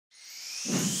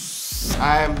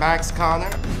I am Max Konnor.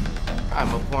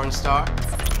 I'm a porn star.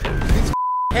 These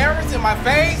cameras in my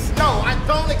face? No, I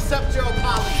don't accept your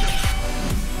apology.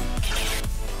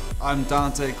 I'm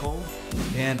Dante Colle,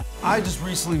 and I just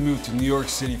recently moved to New York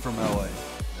City from LA.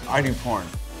 I do porn.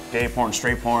 Gay porn,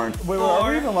 straight porn. Wait, are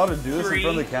we even allowed to do this in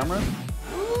front of the camera?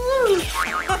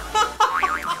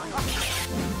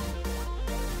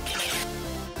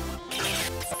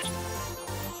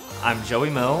 I'm Joey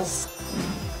Mills.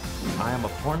 I am a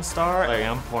porn star. I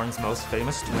am porn's most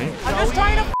famous twink. I'm just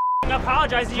trying to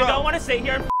apologize and you don't want to sit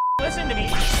here and listen to me.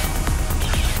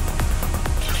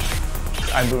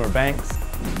 I'm Boomer Banks.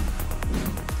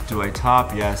 Do I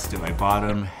top? Yes. Do I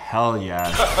bottom? Hell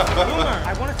yes. Boomer,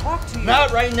 I want to talk to you.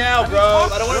 Not right now, bro.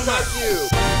 I don't want to talk to you.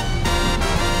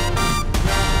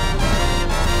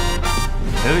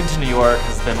 Moving to New York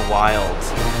has been wild.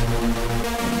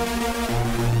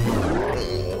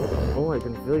 Oh, I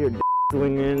can feel your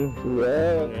swinging.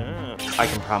 Yeah. I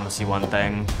can promise you one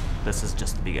thing. This is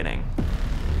just the beginning.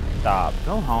 Stop.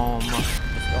 Go home. Just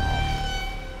go home.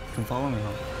 You can follow me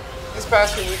home. These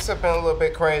past few weeks have been a little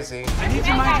bit crazy. I need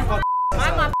to mind your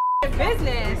my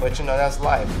business. But you know, that's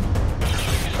life.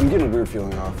 I'm getting a weird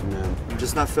feeling off, man. I'm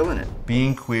just not feeling it.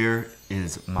 Being queer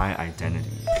is my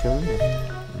identity. Killing me.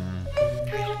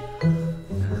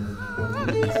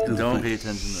 Don't pay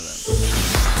attention to them.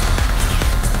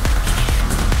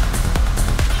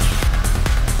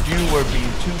 You were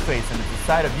being two-faced, and it's a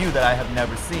side of you that I have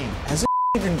never seen. Has it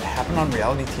even happened on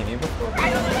reality TV before?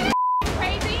 Crazy.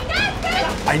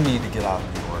 I need to get out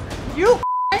of New York.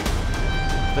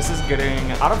 This is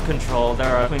getting out of control.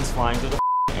 There are things flying through the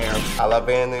air. I love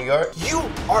being in New York. You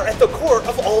are at the core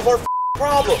of all of our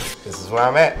problems. This is where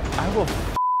I'm at. I will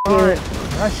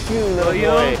crush you, little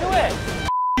boy. Do it.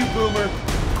 You boomer.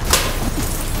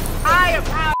 I am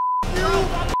proud.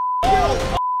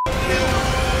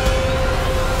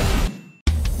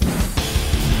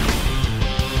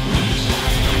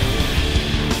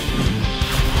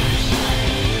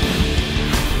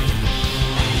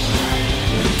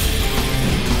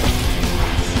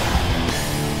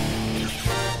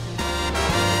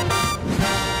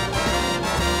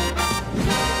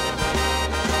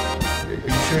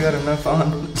 You sure you got enough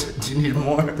on? Do you need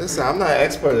more? Listen, I'm not an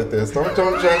expert at this. Don't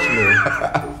judge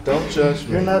me. Don't judge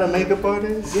me. You're not a makeup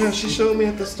artist? Yeah, she showed me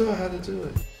at the store how to do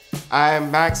it. I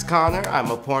am Max Konnor.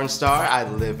 I'm a porn star. I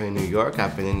live in New York.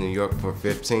 I've been in New York for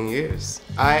 15 years.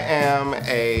 I am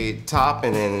a top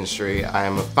in the industry. I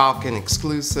am a Falcon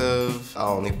exclusive,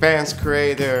 OnlyFans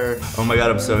creator. Oh my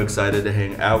god, I'm so excited to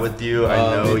hang out with you. I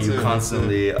know me you too,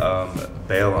 constantly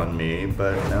bail on me,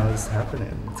 but now it's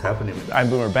happening. It's happening. I'm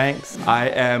Boomer Banks. I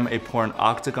am a porn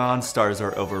octagon. Stars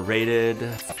are overrated.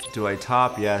 Do I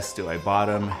top? Yes. Do I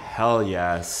bottom? Hell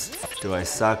yes. Do I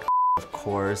suck? Of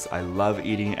course. I love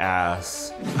eating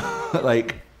ass.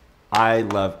 Like, I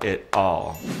love it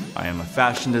all. I am a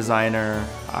fashion designer.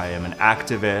 I am an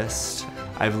activist.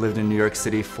 I've lived in New York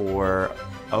City for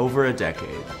over a decade.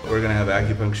 We're gonna have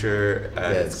acupuncture,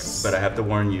 Yes. but I have to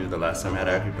warn you, the last time I had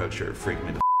acupuncture, it freaked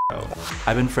me the out.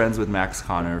 I've been friends with Max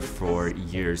Konnor for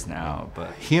years now,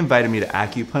 but he invited me to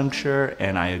acupuncture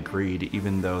and I agreed,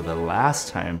 even though the last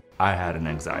time I had an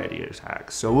anxiety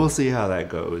attack. So we'll see how that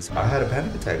goes. I had a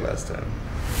panic attack last time.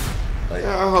 Like,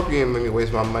 Yeah, I hope you didn't make me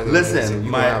waste my money. listen,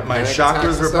 my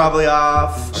chakras were probably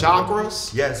off.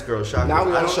 Chakras? Yes, girl, chakras. Now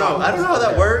we I got don't know. chakras. I don't know how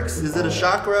that works. Is it a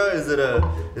chakra?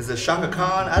 Is it Shaka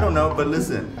Khan? I don't know, but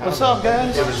listen. What's up,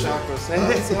 guys? Chakras. Say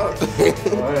what's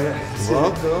up.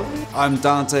 Welcome. I'm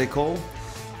Dante Colle,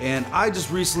 and I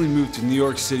just recently moved to New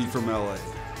York City from LA.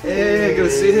 Hey, good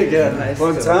to see you again. Nice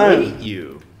Fun to time. meet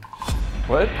you.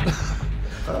 What?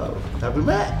 Oh, have we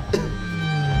met?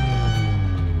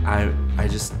 I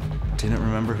just didn't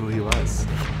remember who he was.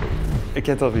 I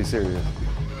can't tell if he's serious.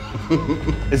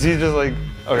 Is he just like,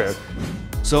 okay.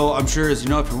 So I'm sure, as you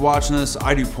know, if you're watching this,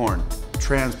 I do porn.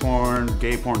 Trans porn,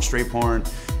 gay porn, straight porn,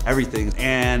 everything.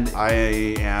 And I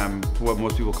am what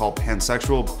most people call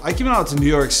pansexual. I came out to New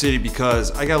York City because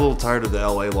I got a little tired of the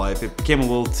LA life. It became a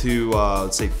little too,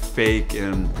 let's say, fake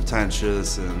and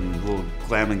pretentious and a little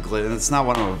glam and glitter. And it's not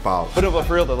what I'm about. But no, but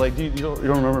for real though, like, you don't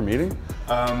remember meeting?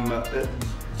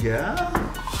 Yeah?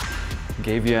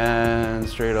 Gave you in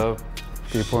straight up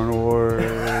gay porn awards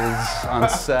on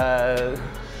set.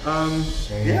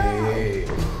 Yeah.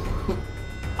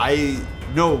 I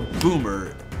know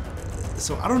Boomer,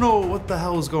 so I don't know what the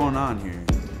hell is going on here.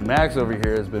 Max over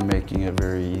here has been making it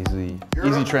very easy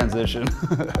transition.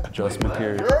 Adjustment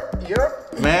period.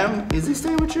 Yep. Ma'am, is he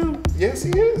staying with you? Yes,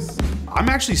 he is. I'm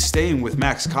actually staying with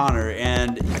Max Konnor,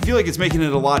 and I feel like it's making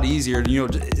it a lot easier. You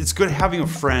know, it's good having a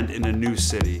friend in a new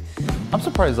city. I'm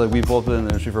surprised, like, we've both been in the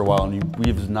industry for a while and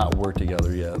we've not worked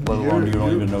together yet, let alone you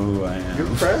don't even know who I am.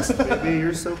 You're pressed, baby.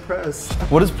 You're so pressed.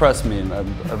 What does press mean? I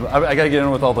gotta get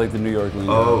in with all, like, the New York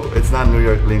lingo. Oh, it's not New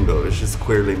York lingo. It's just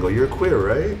queer lingo. You're queer,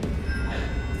 right?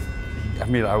 I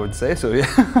mean, I would say so, yeah.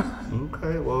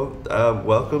 Okay, well,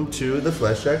 welcome to the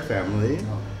Flesh Jack family.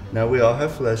 Now we all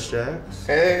have Flesh Jacks.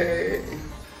 Hey.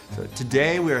 So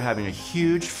today we are having a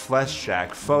huge Flesh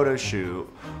Jack photo shoot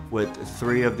with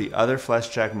 3 of the other Flesh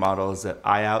Jack models that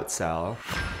I outsell.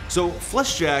 So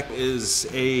Flesh Jack is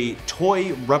a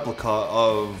toy replica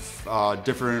of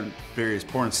different various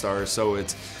porn stars. So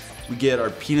we get our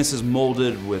penises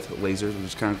molded with lasers, which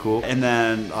is kind of cool. And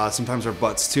then sometimes our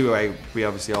butts too. We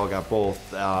obviously all got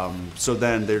both. So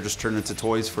then they're just turned into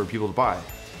toys for people to buy.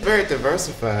 Very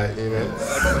diversified, you know.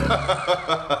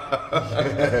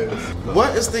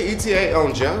 What is the ETA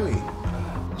on Joey?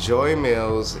 Joey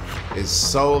Mills is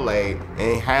so late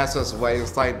and he has us waiting.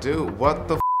 It's like, dude, what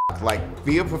the f? Like,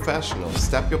 be a professional.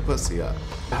 Step your pussy up.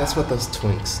 That's what those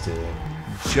twinks do.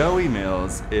 Joey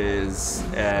Mills is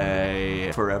a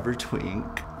forever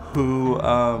twink who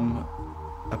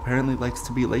apparently likes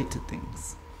to be late to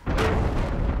things.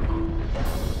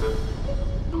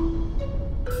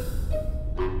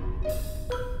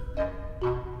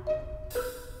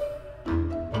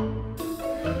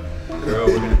 Girl,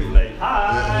 we're gonna be late.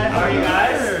 Hi, how are you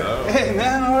guys? Hey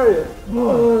man, how are you?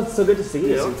 Oh, it's so good to see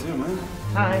you. You too, man.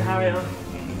 Hi, how are you?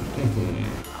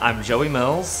 I'm Joey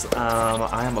Mills.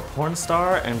 I am a porn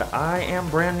star and I am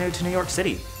brand new to New York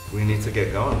City. We need to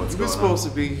get going. What's We're going on? supposed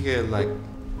to be here like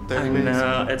 30 I minutes.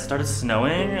 know, it started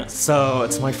snowing, so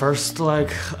it's my first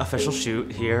like official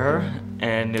shoot here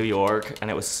in New York, and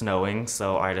it was snowing,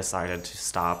 so I decided to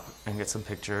stop and get some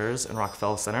pictures in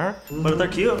Rockefeller Center. But they're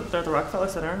cute. They're at the Rockefeller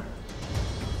Center.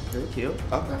 Very cute.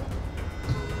 Okay.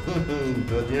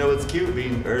 But you know what's cute?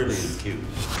 Being early is cute.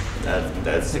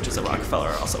 That's Pictures of Rockefeller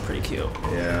are also pretty cute.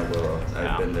 Yeah, well,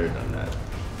 I've been there, done that.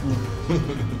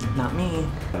 Not me.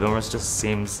 Vilmers just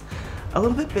seems a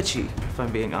little bit bitchy, if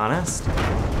I'm being honest.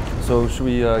 So should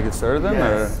we get started then?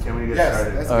 Yes. Can we get Yes,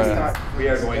 started? let's get started. We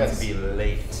are going Yes. to be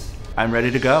late. I'm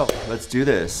ready to go. Let's do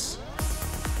this.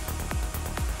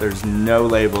 There's no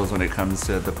labels when it comes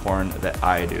to the porn that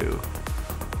I do.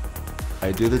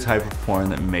 I do the type of porn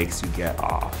that makes you get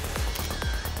off.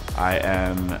 I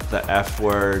am the F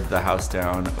word, the house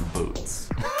down boots.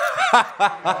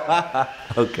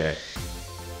 Okay.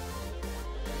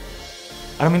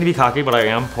 I don't mean to be cocky, but I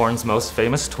am porn's most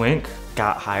famous twink.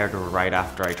 Got hired right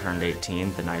after I turned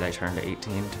 18, the night I turned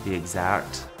 18 to be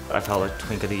exact. I've held a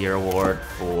Twink of the Year award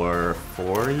for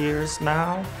 4 years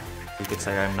now. You could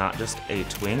say I'm not just a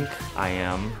twink, I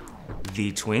am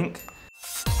the twink.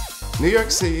 New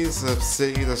York City is a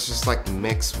city that's just like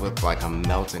mixed with like a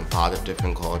melting pot of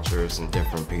different cultures and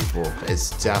different people.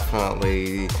 It's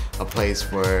definitely a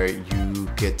place where you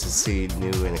get to see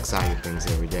new and exciting things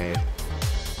every day.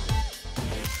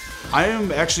 I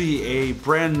am actually a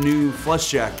brand new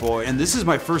Flesh Jack boy, and this is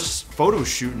my first photo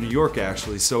shoot in New York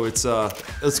actually, so it's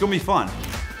gonna be fun.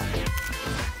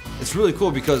 It's really cool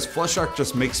because Flesh Jack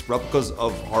just makes replicas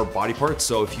of our body parts,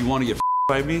 so if you want to get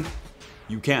by me,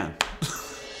 you can.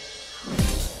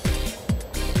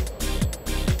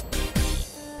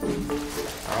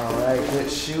 Alright, good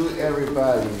shoot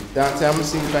everybody. Dante, I'm gonna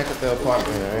see you back at the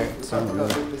apartment, alright? Sounds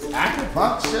good. It's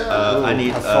acupuncture. I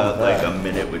need like a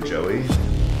minute with Joey.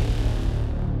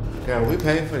 Girl, we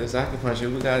paid for this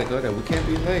acupuncture. We gotta go there. We can't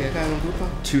be late. I got no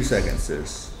coupon. 2 seconds,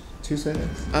 sis. 2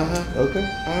 seconds. Okay.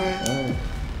 Alright.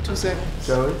 2 seconds.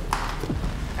 Joey?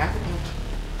 Acupuncture.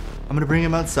 I'm gonna bring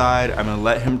him outside. I'm gonna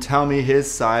let him tell me his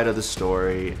side of the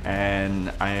story,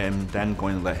 and I am then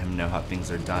going to let him know how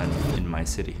things are done in my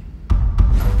city.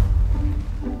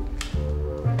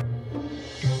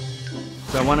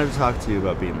 So I wanted to talk to you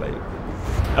about being late.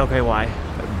 Okay, why?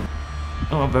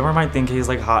 Oh, Bimmer might think he's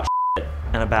like hot shit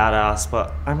and a badass,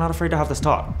 but I'm not afraid to have this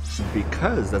talk.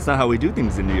 Because that's not how we do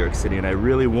things in New York City, and I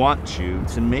really want you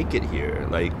to make it here.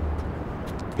 Like,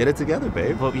 get it together,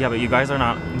 babe. Well, yeah, but you guys are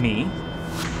not me.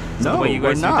 No, the way you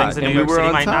guys we're do not, things in and New we York were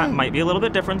City on time. might be a little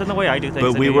bit different than the way I do things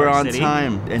But in we New were York on City.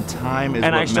 time, and time is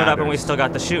And what I showed up and we matters. still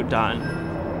got the shoot done.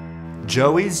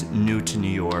 Joey's new to New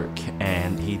York,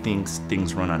 and he thinks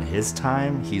things run on his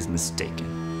time. He's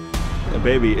mistaken.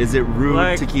 Baby, is it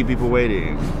rude to keep people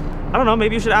waiting? I don't know,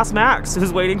 maybe you should ask Max,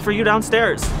 who's waiting for you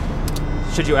downstairs.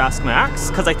 Should you ask Max?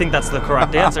 Because I think that's the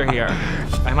correct answer here.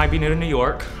 I might be new to New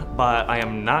York, but I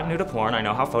am not new to porn. I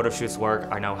know how photo shoots work.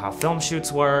 I know how film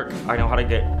shoots work. I know how to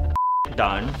get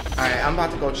done. Alright, I'm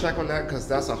about to go check on that because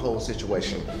that's a whole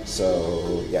situation.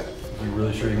 So, yeah. You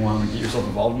really sure you want to get yourself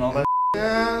involved in all that?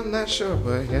 Yeah, I'm not sure,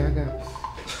 but yeah, I got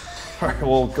Alright,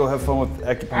 well, go have fun with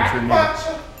acupuncture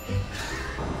needle.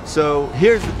 So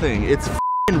here's the thing, it's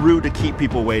f***ing rude to keep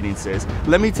people waiting, sis.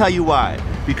 Let me tell you why.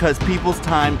 Because people's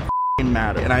time f***ing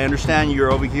matter. And I understand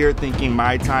you're over here thinking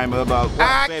my time about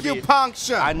what,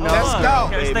 Acupuncture. I know. Let's go.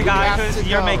 Here's the guy who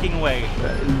you're making wait.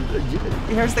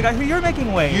 Here's the guy who you're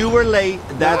making wait. You were late,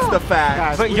 that's the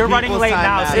fact. But you're running late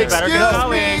now, so you better get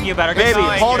going. You better get going.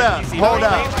 Baby, hold up, hold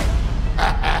up.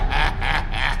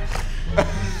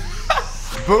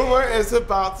 Boomer is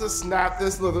about to snap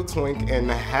this little twink in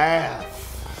half.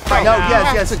 No,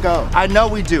 now. yes, go. I know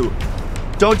we do.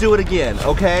 Don't do it again,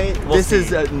 okay? We'll see.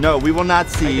 No, we will not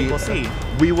see. I think we'll see.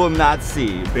 We will not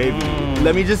see, baby.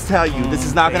 Let me just tell you, this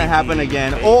is not gonna happen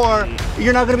again, or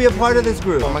you're not gonna be a part of this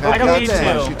group. Oh my God, I don't need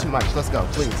to. to. Too much. Let's go,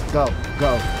 please. Go.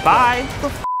 Bye.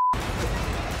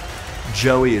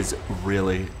 Joey is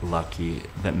really lucky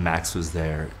that Max was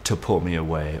there to pull me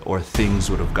away, or things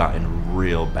would have gotten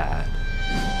real bad.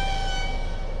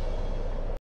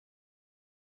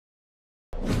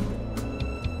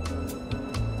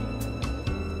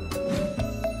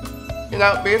 You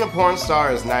know, being a porn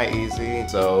star is not easy,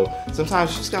 so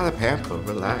sometimes you just gotta pamper,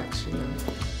 relax, you know.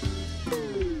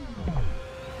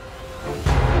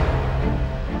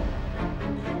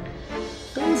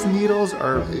 Those needles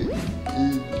are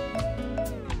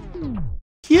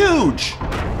huge.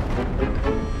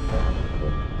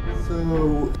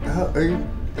 So,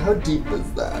 how deep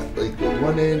is that? Like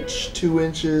 1 inch, 2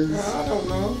 inches? I don't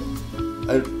know.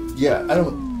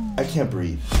 I can't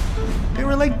breathe. They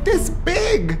were like this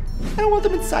big. I don't want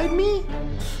them inside me.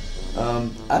 I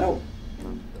don't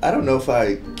know if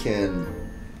I can.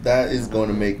 That is going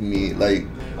to make me like,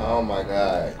 Oh my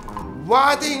God.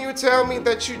 Why didn't you tell me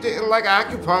that you didn't like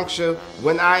acupuncture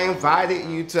when I invited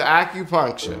you to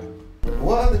acupuncture?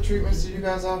 What other treatments do you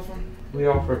guys offer? We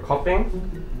offer cupping.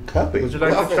 cupping. Would you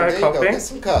like to Cupping, try there you go. cupping? Get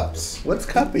some cups. What's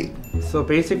cupping? So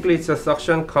basically it's a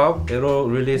suction cup. It'll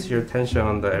release your tension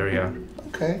on the area.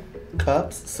 Okay.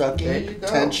 Cups, There sucking, you go.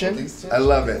 tension. Release I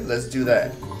love it. Let's do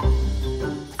that.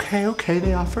 Okay,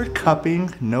 they offered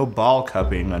cupping. No ball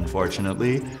cupping,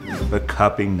 unfortunately, but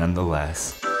cupping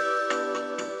nonetheless.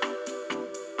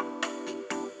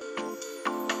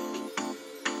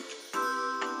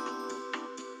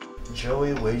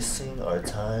 Joey wasting our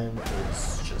time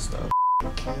is just a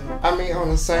I mean, on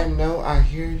the same note, I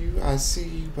hear you, I see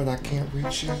you, but I can't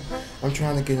reach you. I'm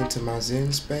trying to get into my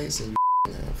zen space and you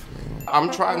for me. I'm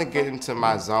trying to get into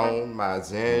my zone, my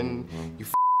zen. You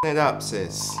it up,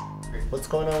 sis. What's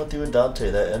going on with you and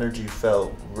Dante? That energy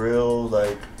felt real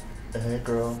like, hey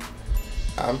girl.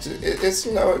 I'm just, it's,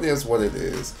 you know, it is what it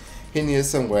is. He needs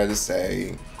somewhere to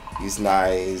stay. He's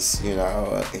nice, you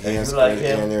know, he has like great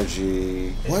him?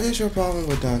 energy. What is your problem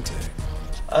with Dante?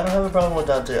 I don't have a problem with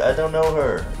Dante. I don't know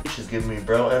her. She's giving me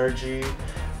bro energy.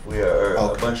 We are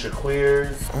a bunch of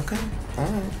queers. Okay,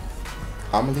 alright.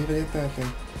 I'm gonna leave it at that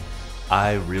then.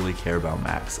 I really care about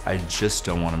Max. I just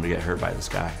don't want him to get hurt by this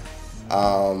guy.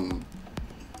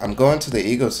 I'm going to the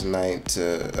Eagle tonight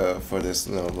to for this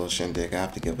little shindig. I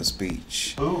have to give a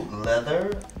speech. Ooh,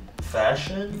 leather?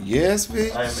 Fashion? Yes,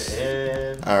 bitch. I'm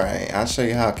in. Alright, I'll show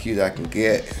you how cute I can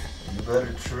get. You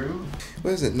better true.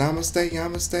 What is it? Namaste,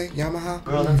 Yamaste, Yamaha?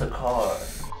 Girl, that's a car.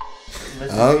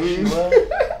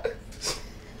 Mr.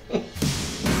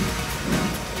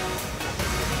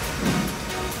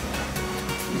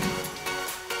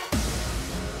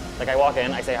 Like I walk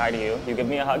in, I say hi to you, you give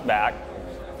me a hug back,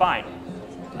 fine.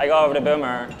 I go over to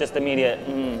Boomer, just immediate,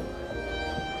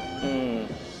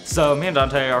 So me and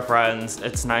Dante are friends.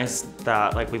 It's nice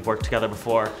that like we've worked together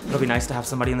before. It'll be nice to have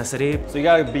somebody in the city. So you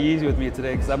gotta be easy with me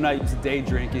today, because I'm not used to day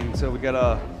drinking. So we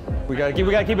gotta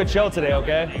keep it chill today,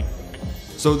 okay?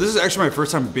 So this is actually my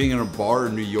first time being in a bar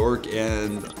in New York,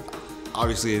 and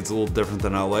obviously it's a little different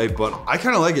than LA, but I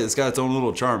kind of like it. It's got its own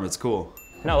little charm. It's cool.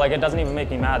 No, like it doesn't even make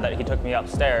me mad that he took me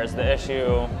upstairs. The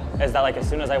issue is that like as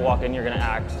soon as I walk in, you're gonna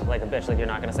act like a bitch, like you're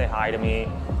not gonna say hi to me.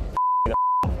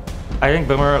 I think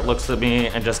Boomer looks at me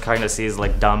and just kind of sees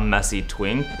like dumb, messy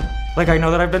twink. Like I know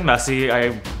that I've been messy.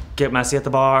 I get messy at the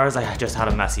bars. I just had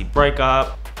a messy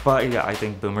breakup. But yeah, I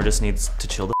think Boomer just needs to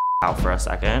chill the out for a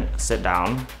second, sit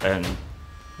down, and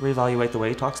reevaluate the way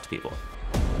he talks to people.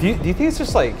 Do you think it's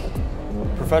just like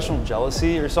professional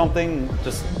jealousy or something?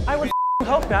 Just I would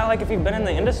hope not. Like if you've been in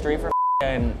the industry for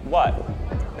what?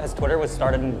 As Twitter was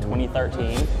started in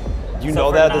 2013. You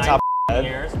know that at the top of your head?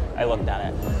 Years, I looked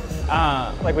at it.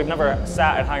 Like we've never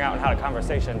sat and hung out and had a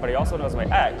conversation, but he also knows my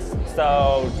ex.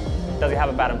 So does he have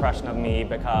a bad impression of me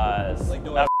because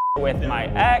of with my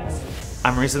ex?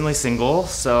 I'm recently single,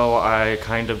 so I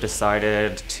kind of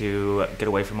decided to get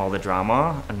away from all the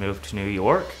drama and move to New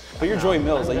York. But you're Joey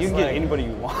Mills, like you can get anybody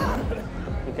you want.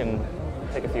 We can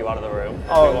take a few out of the room if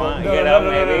Oh, we want. no, You no, know,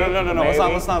 no, maybe, no, no, no, no, maybe.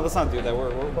 let's not do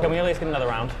that. Can we at least get another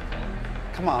round?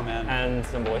 Come on, man. And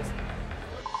some boys.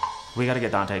 We gotta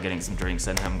get Dante getting some drinks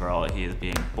in him, girl. He is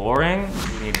being boring.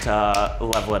 We need to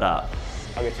level it up.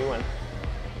 I'll get you one.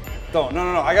 Don't,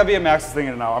 no. I gotta be a Max's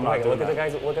thing now. I'm not doing look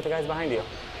at the guys behind you.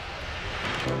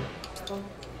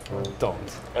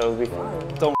 Don't. It'll be fun.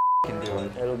 Don't do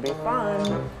it. It'll be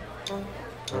fun.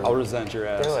 I'll resent your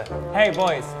ass. Do it. Hey,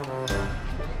 boys.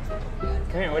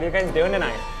 Come here, what are you guys doing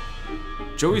tonight?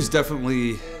 Joey's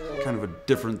definitely kind of a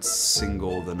different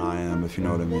single than I am, if you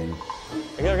know what I mean.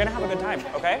 You're gonna have a good time,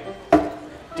 okay? Do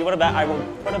you want to bet? I will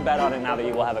put a bet on it now that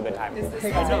you will have a good time.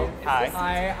 Hi.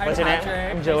 Hi, What's your name?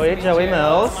 Patrick. Joey. Nice to Joey meet you.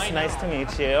 Mills. Nice to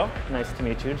meet you. Nice to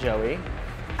meet you, Joey.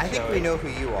 I think we know who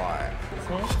you are.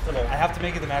 I have to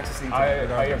make it the Max's thing.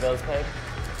 Are your bills paid?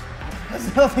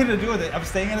 Has nothing to do with it. I'm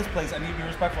staying at this place. I need to be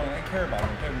respectful and I care about it.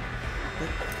 Okay?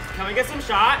 Can we get some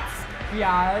shots?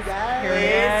 Yes.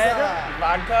 Period.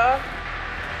 Vodka.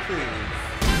 Please.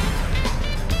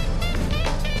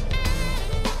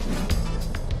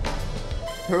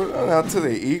 Hold on out to the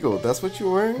Eagle. That's what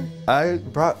you're wearing? I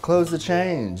brought clothes to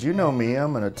change. You know me,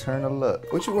 I'm gonna turn a look.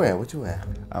 What you wearing? What you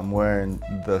wearing? I'm wearing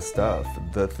the stuff,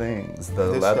 the things,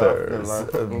 the This leathers,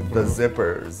 stuff, the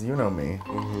zippers. You know me.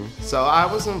 So I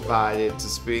was invited to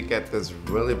speak at this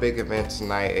really big event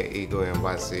tonight at Eagle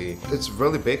NYC. It's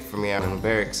really big for me. I'm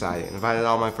very excited. Invited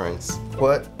all my friends.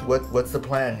 What's the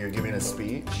plan? You're giving a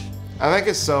speech? I think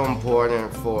it's so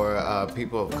important for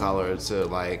people of color to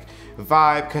like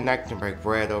vibe, connect, and break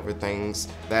bread over things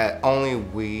that only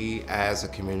we as a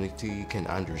community can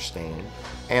understand.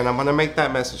 And I'm gonna make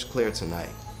that message clear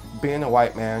tonight. Being a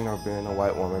white man or being a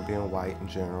white woman, being white in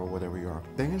general, whatever you are,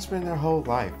 they can spend their whole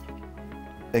life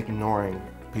ignoring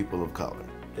people of color.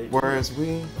 Whereas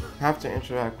we have to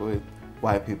interact with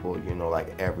white people, you know,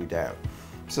 like every day.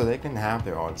 So they can have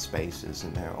their own spaces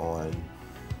and their own,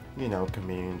 you know,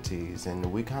 communities, and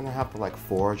we kind of have to like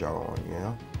forge our own, you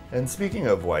know? And speaking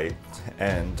of white,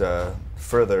 and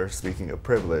further speaking of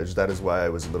privilege, that is why I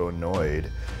was a little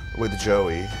annoyed with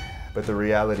Joey. But the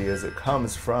reality is it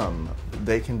comes from,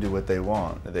 they can do what they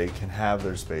want. They can have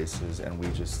their spaces, and we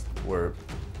just were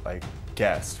like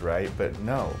guests, right? But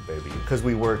no, baby, because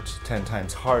we worked 10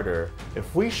 times harder.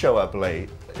 If we show up late,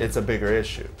 it's a bigger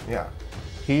issue. Yeah.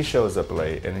 He shows up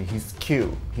late and he's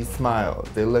cute, he smiles,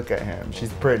 they look at him,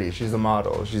 she's pretty, she's a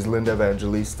model, she's Linda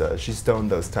Evangelista, she stoned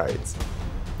those tights.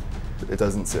 It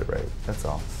doesn't sit right, that's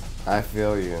all. I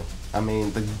feel you. I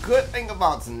mean, the good thing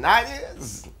about tonight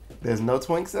is there's no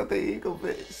twinks at the Eagle,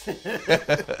 bitch.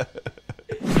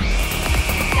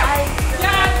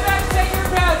 Yes, take your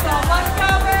pants off. Let's go,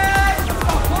 bitch.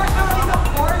 Of course, I'm a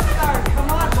porn star. Come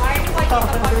on, Mike. Like, what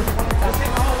the fuck?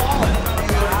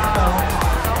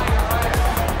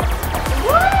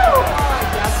 Woo!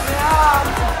 Yes, ma'am.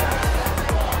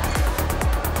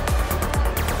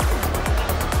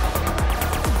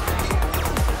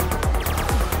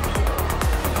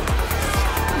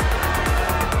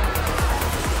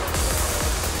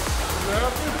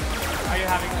 Are you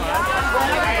having fun?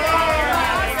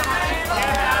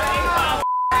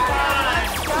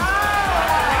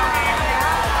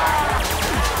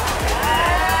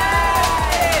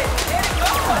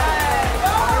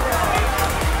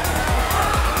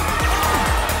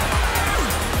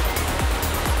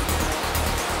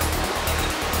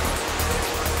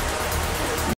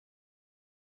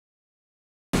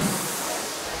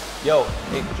 Yo,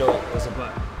 hey, Joey, listen,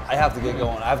 I have to get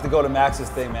going. I have to go to Max's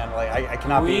thing, man. Like, I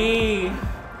cannot be.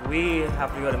 We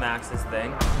have to go to Max's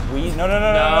thing. No,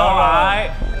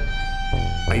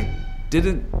 I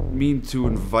didn't mean to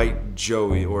invite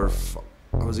Joey, or if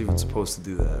I was even supposed to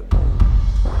do that.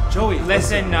 Joey,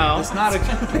 Listen, no. It's not a.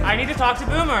 I need to talk to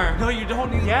Boomer. No, you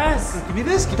don't need. Yes. Give me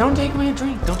this. Don't take my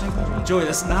drink. Don't take my drink. Joey,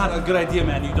 that's not a good idea,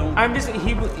 man. You don't. I'm just,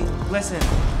 listen.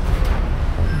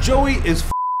 Joey is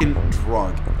f***ing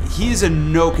drunk. He's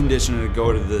in no condition to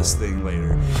go to this thing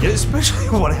later. Especially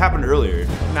what happened earlier.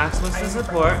 Max wants to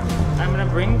support. I'm gonna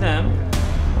bring them.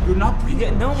 You're not bringing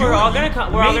it. No, we're all gonna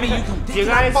come. We're all gonna Maybe come. you can. You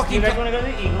guys wanna go to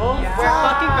the Eagle? Yeah. We're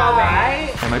fucking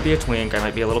going. I might be a twink, I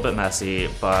might be a little bit messy,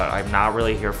 but I'm not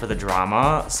really here for the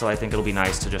drama, so I think it'll be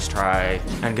nice to just try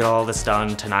and get all this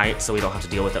done tonight so we don't have to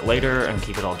deal with it later and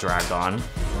keep it all dragged on.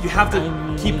 You have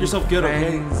to keep yourself good,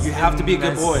 okay? You have to be a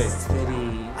good boy.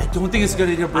 I don't think it's a good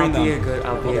idea to bring them.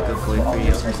 I'll be a good boy for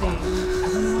you.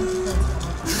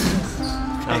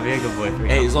 I'll be a good boy for you.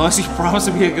 Hey, as long as you promise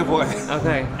to be a good boy.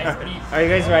 Okay. Are you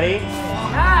guys ready?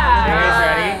 Yeah. Are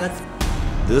you guys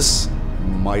ready? This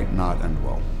might not end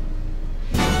well.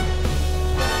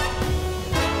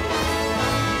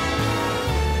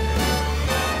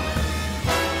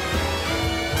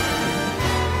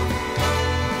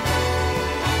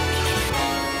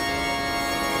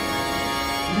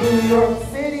 New York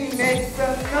City, make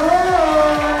some noise!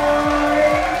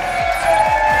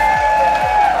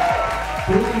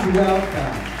 Please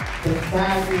welcome the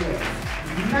fabulous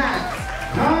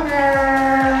Konnor!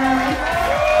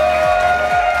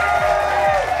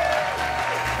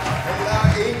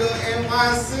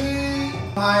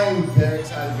 NYC. I am very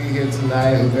excited to be here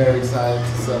tonight. I'm very excited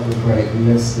to celebrate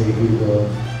Mr. Eagle.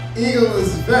 Eagle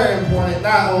is very important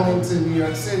not only to New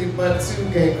York City but to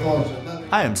gay culture.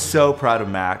 I am so proud of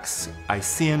Max. I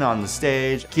see him on the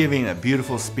stage giving a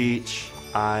beautiful speech.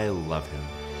 I love him.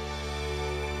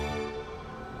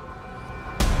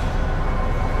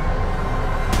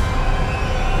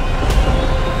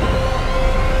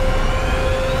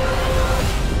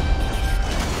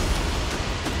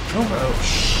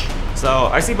 So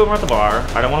I see Boomer at the bar.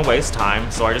 I don't want to waste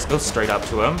time, so I just go straight up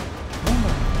to him.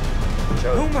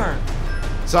 Boomer!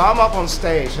 So I'm up on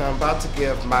stage and I'm about to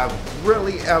give my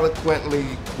really eloquently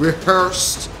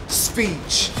rehearsed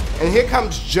speech. And here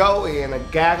comes Joey and a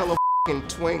gaggle of f***ing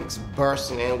twinks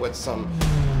bursting in with some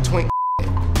twink.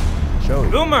 Joey.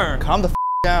 Boomer! Calm the f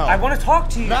down. I want to talk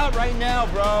to you. Not right now,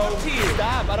 bro. Talk to you.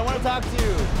 Stop. I don't want to talk to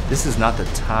you. This is not the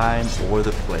time or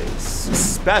the place,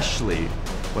 especially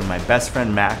when my best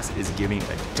friend Max is giving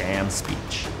a damn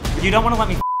speech. You don't want to let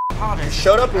me apologize. You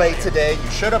showed up late today. You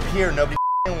showed up here. Nobody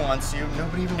wants you.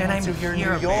 Nobody even wants you here in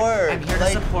New York. I'm here to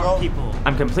support people.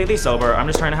 I'm completely sober. I'm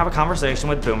just trying to have a conversation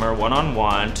with Boomer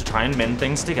one-on-one to try and mend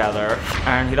things together,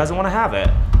 and he doesn't want to have it.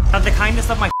 Out of the kindness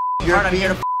of my heart, I'm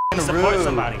here to support rude.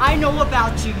 somebody. I know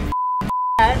about you, you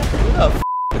head. Who the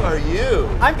f are you?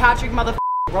 I'm Patrick mother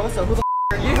Rosa. Who the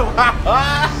are you?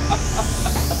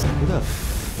 Who the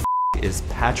f is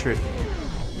Patrick?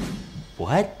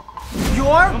 What?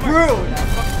 You're rude.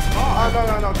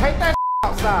 Oh, no. Take that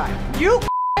outside. You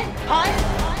hi.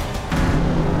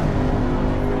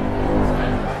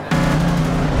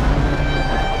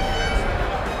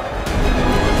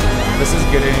 This is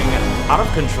getting out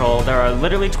of control. There are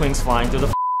literally twinks flying through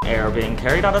the air, being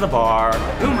carried out of the bar.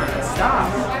 Boomer,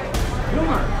 stop.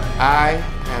 Boomer. I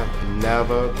have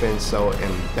never been so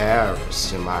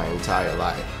embarrassed in my entire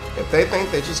life. If they think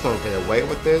they're just gonna get away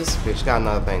with this, bitch got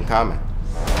another thing coming.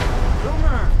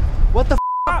 Boomer. What the f?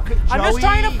 I'm just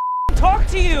trying to talk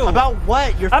to you. About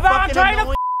what? You're I'm fucking trying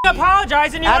annoying. to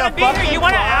apologize and you At want a to be here. fucking You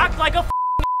want to club? act like a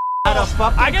At a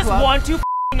fucking I just club? want to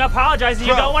apologize and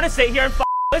you Bro. don't want to sit here and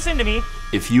listen to me.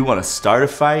 If you want to start a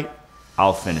fight,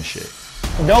 I'll finish it.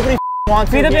 Nobody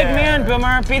wants Be you the big here. man,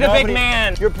 Boomer. Be the big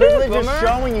man. Your privilege Boomer. is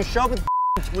showing. You show up with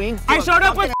twinks. I showed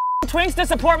up with twinks to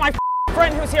support my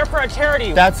friend who's here for a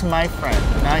charity. That's my friend,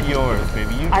 not yours,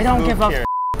 baby. You I don't give a here.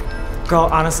 Girl,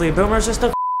 honestly, Boomer's just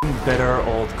a bitter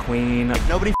old queen.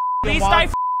 Nobody At least I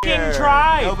wants f***ing here.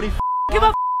 tried. Nobody Give a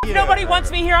f*** if here. nobody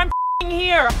wants me here. I'm f***ing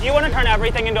here. You want to turn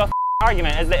everything into a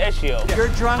argument is the issue. You're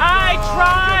drunk. I bro.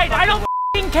 tried. I don't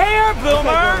f***ing care,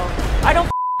 Boomer. Okay, I don't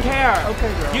f***ing care.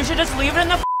 Okay, girl. You should just leave it in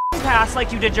the f***ing past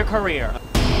like you did your career.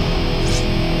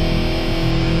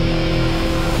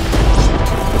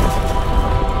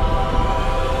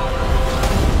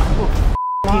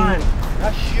 Come on.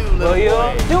 Crush you, Will little you?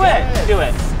 boy. Do it. Yes. Do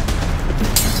it.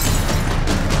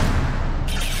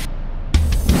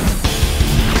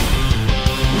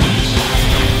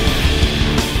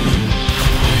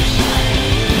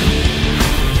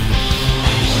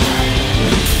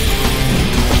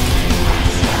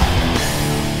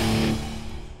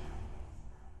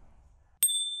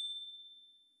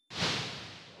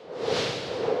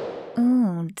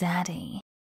 Ooh, Daddy.